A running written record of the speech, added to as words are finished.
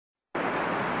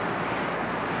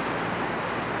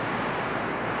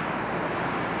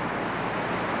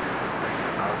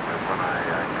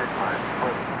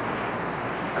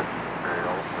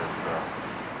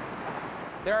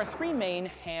There are three main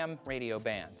ham radio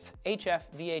bands: HF,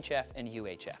 VHF, and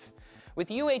UHF. With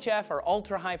UHF, or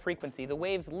ultra-high frequency, the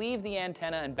waves leave the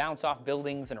antenna and bounce off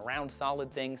buildings and around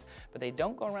solid things, but they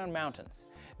don't go around mountains.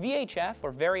 VHF,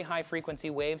 or very high frequency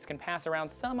waves, can pass around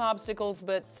some obstacles,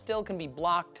 but still can be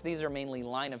blocked. These are mainly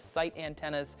line-of-sight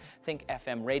antennas. Think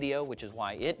FM radio, which is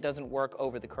why it doesn't work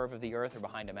over the curve of the Earth or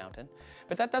behind a mountain.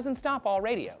 But that doesn't stop all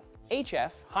radio.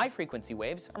 HF, high frequency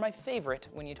waves, are my favorite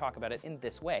when you talk about it in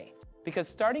this way. Because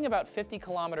starting about 50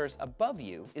 kilometers above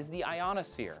you is the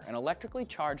ionosphere, an electrically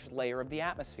charged layer of the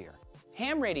atmosphere.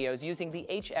 Ham radios using the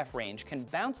HF range can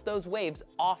bounce those waves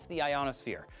off the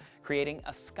ionosphere, creating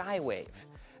a sky wave.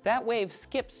 That wave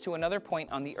skips to another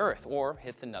point on the Earth or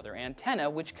hits another antenna,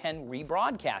 which can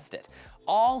rebroadcast it.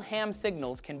 All ham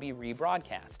signals can be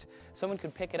rebroadcast. Someone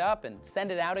could pick it up and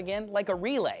send it out again like a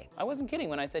relay. I wasn't kidding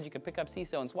when I said you could pick up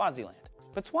CISO in Swaziland.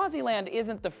 But Swaziland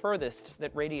isn't the furthest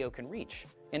that radio can reach.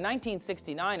 In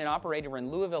 1969, an operator in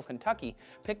Louisville, Kentucky,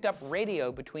 picked up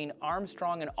radio between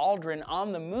Armstrong and Aldrin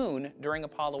on the moon during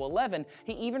Apollo 11.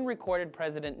 He even recorded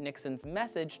President Nixon's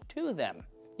message to them.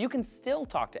 You can still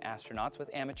talk to astronauts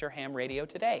with amateur ham radio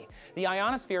today. The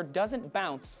ionosphere doesn't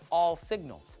bounce all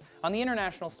signals. On the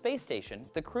International Space Station,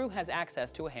 the crew has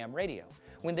access to a ham radio.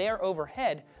 When they are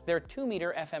overhead, their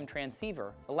 2-meter FM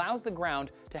transceiver allows the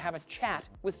ground to have a chat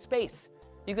with space.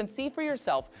 You can see for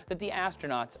yourself that the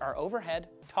astronauts are overhead,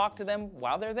 talk to them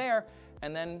while they're there,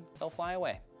 and then they'll fly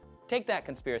away. Take that,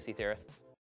 conspiracy theorists.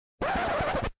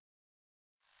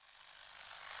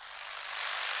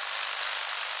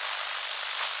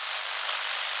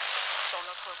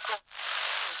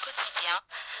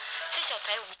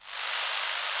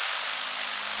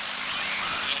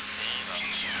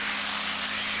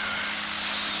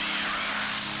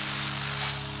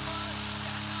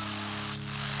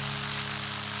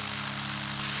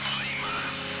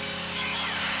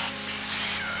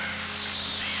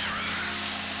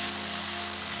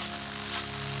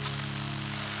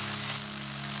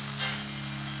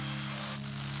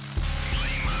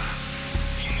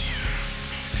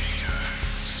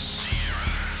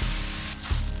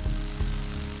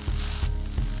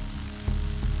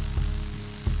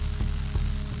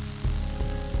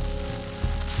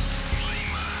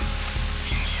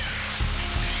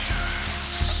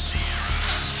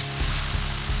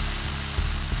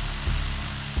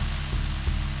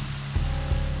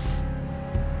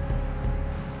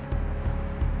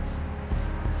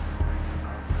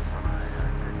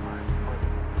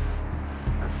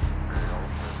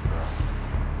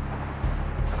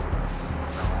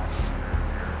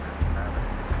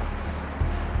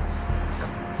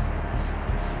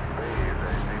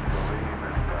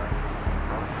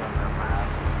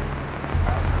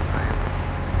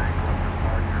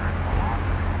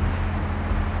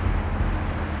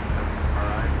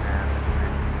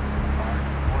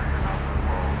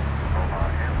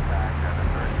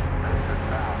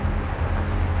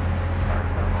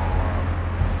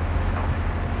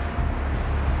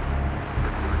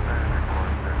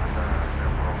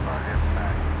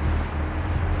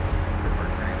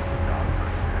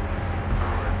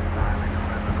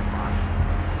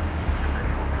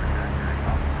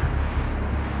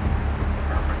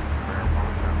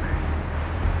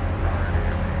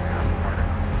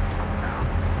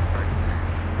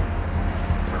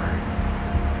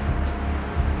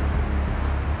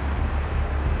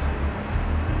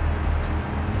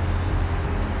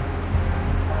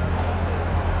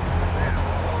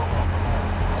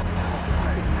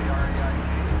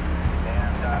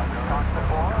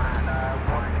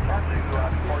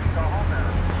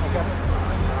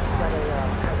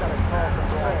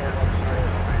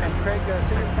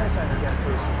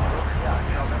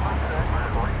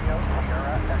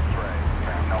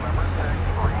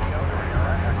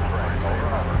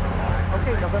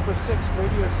 November 6,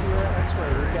 Radio Sierra X-Ray.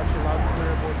 We've got you loud and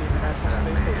clear aboard the International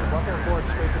Space Station. Welcome aboard.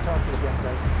 It's great to talk to you again,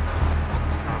 Greg.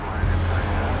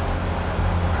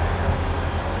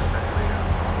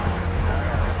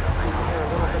 So you can hear a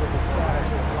little bit of the static.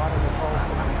 There's a lot of the calls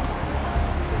coming in.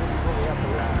 So this is what we have to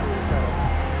listen to each other.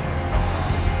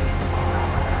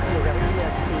 We've got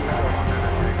EXP, so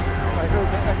I heard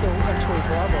the Echo X-Ray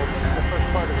Bravo. This is the first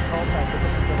part of the call sign, but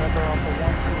this is November Alpha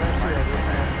 1 Sierra Sierra, the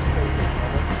International Space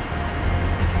Station.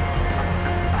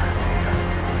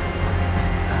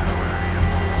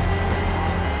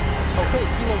 Okay,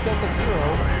 Kilo Delta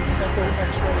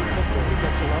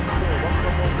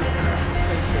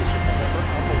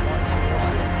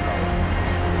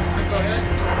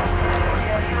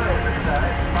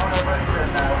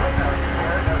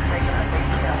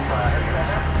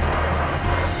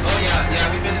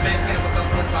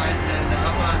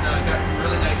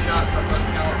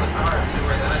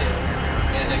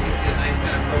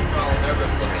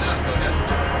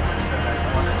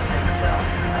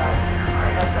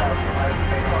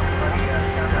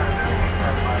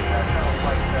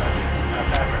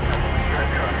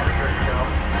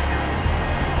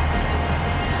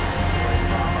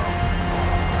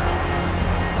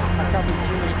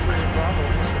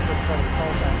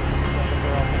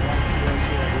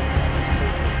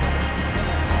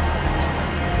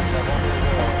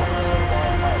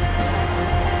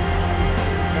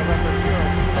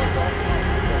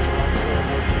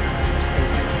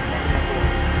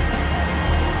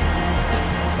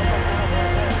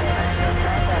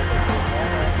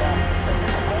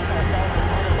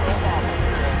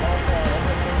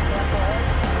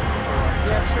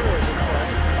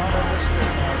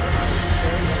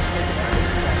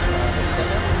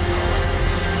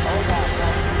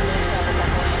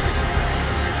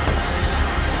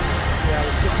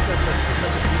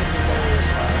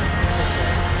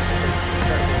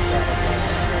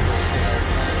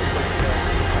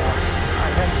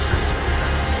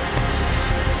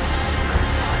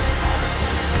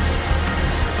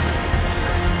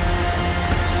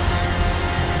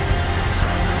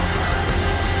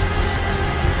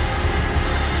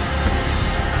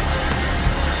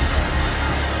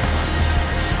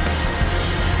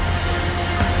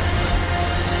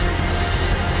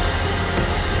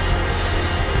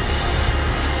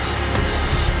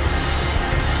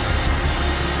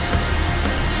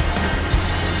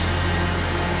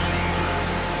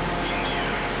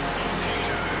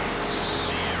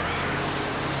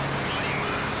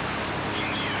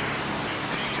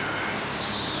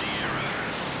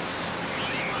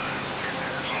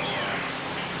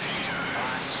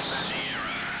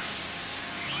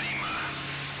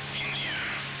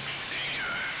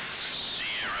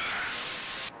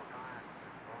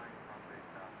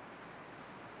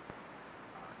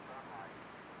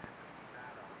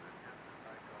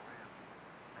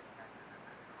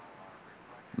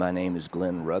My name is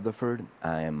Glenn Rutherford.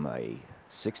 I am a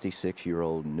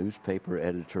 66-year-old newspaper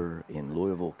editor in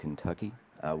Louisville, Kentucky.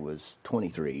 I was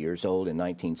 23 years old in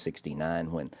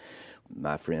 1969 when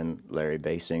my friend Larry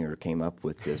Basinger came up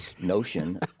with this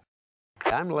notion.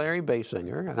 I'm Larry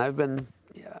Basinger, and I've been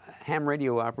a ham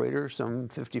radio operator some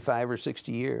 55 or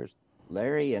 60 years.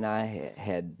 Larry and I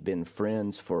had been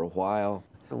friends for a while.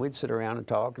 And we'd sit around and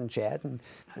talk and chat, and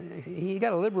he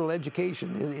got a liberal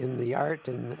education in the art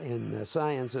and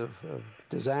science of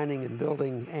designing and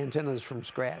building antennas from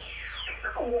scratch.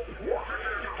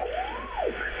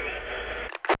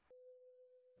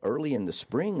 Early in the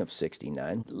spring of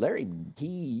 '69, Larry,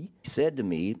 he said to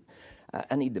me,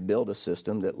 I need to build a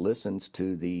system that listens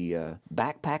to the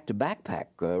backpack-to-backpack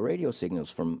radio signals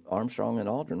from Armstrong and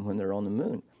Aldrin when they're on the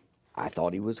moon. I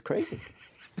thought he was crazy.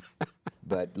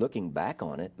 But looking back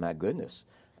on it, my goodness,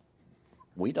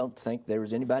 we don't think there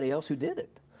was anybody else who did it.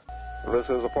 This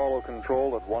is Apollo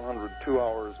Control at 102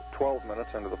 hours, 12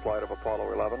 minutes into the flight of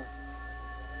Apollo 11.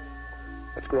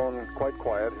 It's grown quite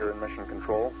quiet here in Mission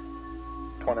Control.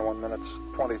 21 minutes,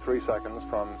 23 seconds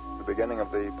from the beginning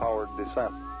of the powered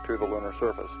descent to the lunar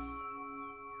surface.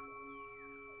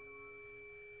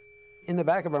 In the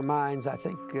back of our minds, I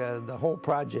think the whole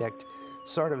project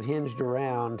sort of hinged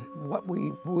around what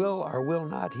we will or will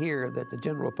not hear that the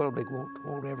general public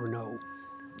won't ever know.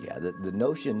 Yeah, the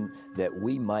notion that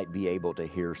we might be able to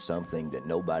hear something that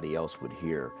nobody else would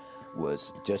hear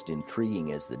was just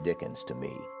intriguing as the dickens to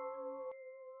me.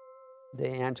 The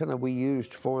antenna we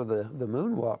used for the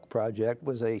Moonwalk project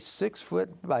was a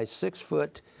 6-foot by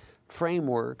 6-foot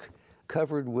framework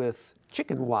covered with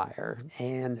chicken wire,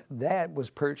 and that was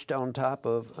perched on top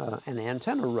of an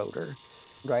antenna rotor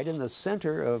right in the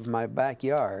center of my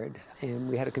backyard, and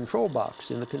we had a control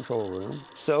box in the control room,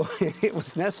 so it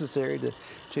was necessary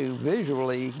to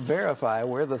visually verify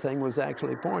where the thing was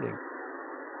actually pointing.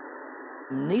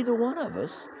 Neither one of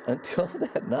us, until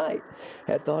that night,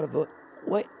 had thought of,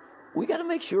 wait, we got to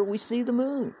make sure we see the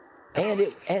moon. And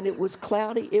it was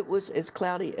cloudy. It was as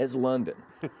cloudy as London.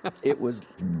 It was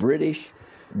British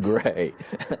gray.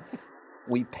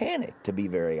 We panicked, to be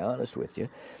very honest with you,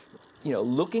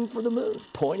 looking for the moon,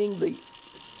 pointing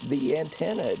the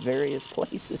antenna at various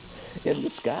places in the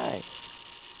sky.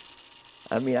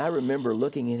 I mean, I remember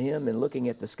looking at him and looking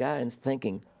at the sky and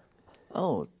thinking,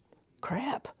 oh,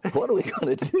 crap, what are we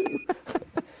going to do?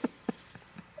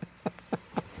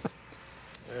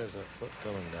 There's that foot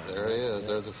coming down. There he is.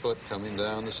 There's a foot coming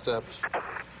down the steps.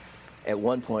 At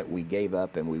one point, we gave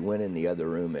up and we went in the other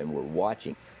room and were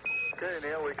watching. Okay,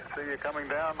 Neil, we can see you coming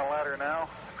down the ladder now.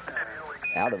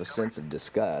 Out of a sense of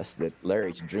disgust that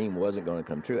Larry's dream wasn't going to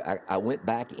come true, I went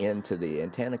back into the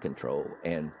antenna control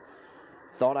and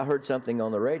thought I heard something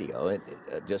on the radio,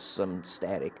 just some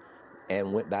static,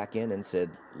 and went back in and said,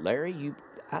 Larry,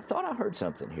 I thought I heard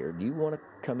something here. Do you want to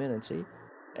come in and see?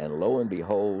 And lo and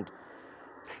behold,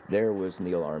 there was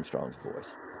Neil Armstrong's voice.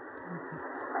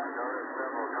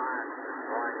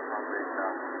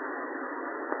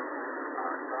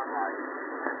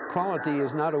 Quality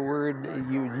is not a word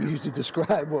you use to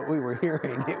describe what we were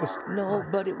hearing. No,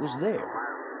 but it was there.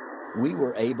 We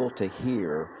were able to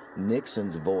hear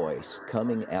Nixon's voice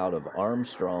coming out of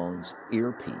Armstrong's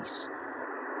earpiece.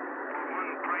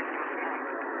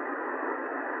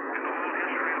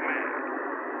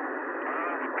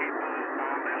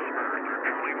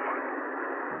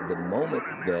 The moment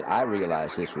that I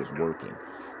realized this was working,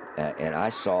 and I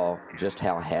saw just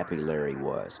how happy Larry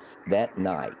was, that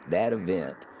night, that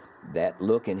event, that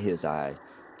look in his eye,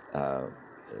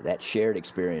 that shared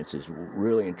experience is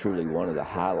really and truly one of the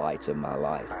highlights of my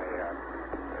life. I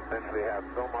essentially have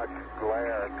so much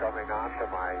glare coming onto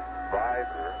my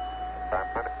visor,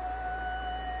 I'm going to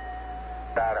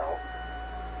shadow.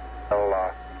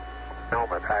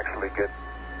 Helmet actually gets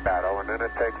shadow, and then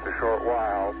it takes a short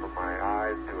while for my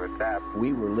eyes to adapt.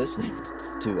 We were listening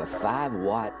to a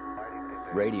 5-watt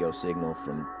radio signal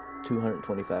from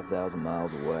 225,000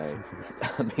 miles away.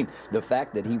 I mean, the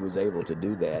fact that he was able to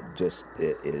do that just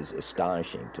is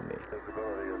astonishing to me.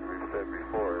 Visibility, as we've said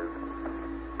before,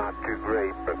 is not too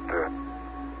great, but...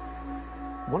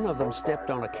 One of them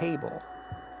stepped on a cable.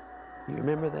 You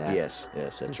remember that? Yes,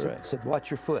 that's right. Said,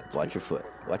 watch your foot. Watch your foot.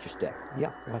 Watch your step.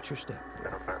 Yeah, watch your step.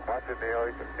 Watch it, Neil.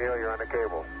 Neil, you're on the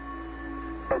cable.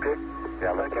 Okay.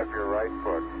 Yeah, lift up your right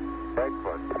foot. Right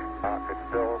foot. It's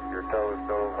still, your toe is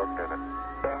still hooked in it.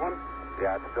 That one?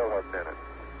 Yeah, it's still hooked in it.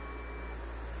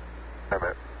 Wait a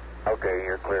minute. Okay,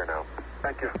 you're clear now.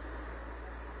 Thank you.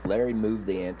 Larry moved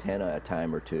the antenna a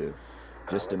time or two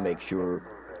just to make sure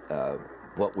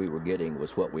what we were getting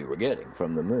was what we were getting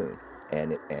from the moon,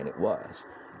 and it was.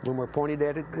 When we're pointed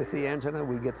at it with the antenna,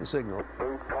 we get the signal.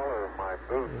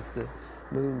 If the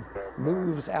moon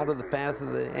moves out of the path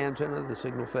of the antenna, the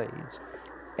signal fades.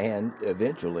 And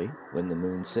eventually, when the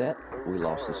moon set, we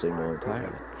lost the signal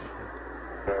entirely.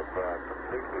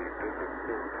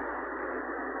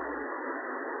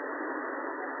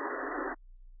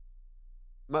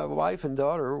 My wife and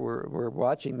daughter were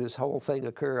watching this whole thing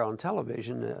occur on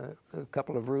television, a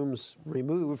couple of rooms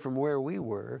removed from where we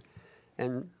were.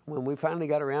 And when we finally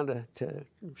got around to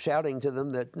shouting to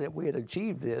them that we had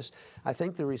achieved this, I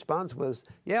think the response was,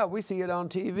 yeah, we see it on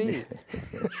TV.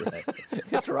 That's right.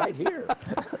 It's right here.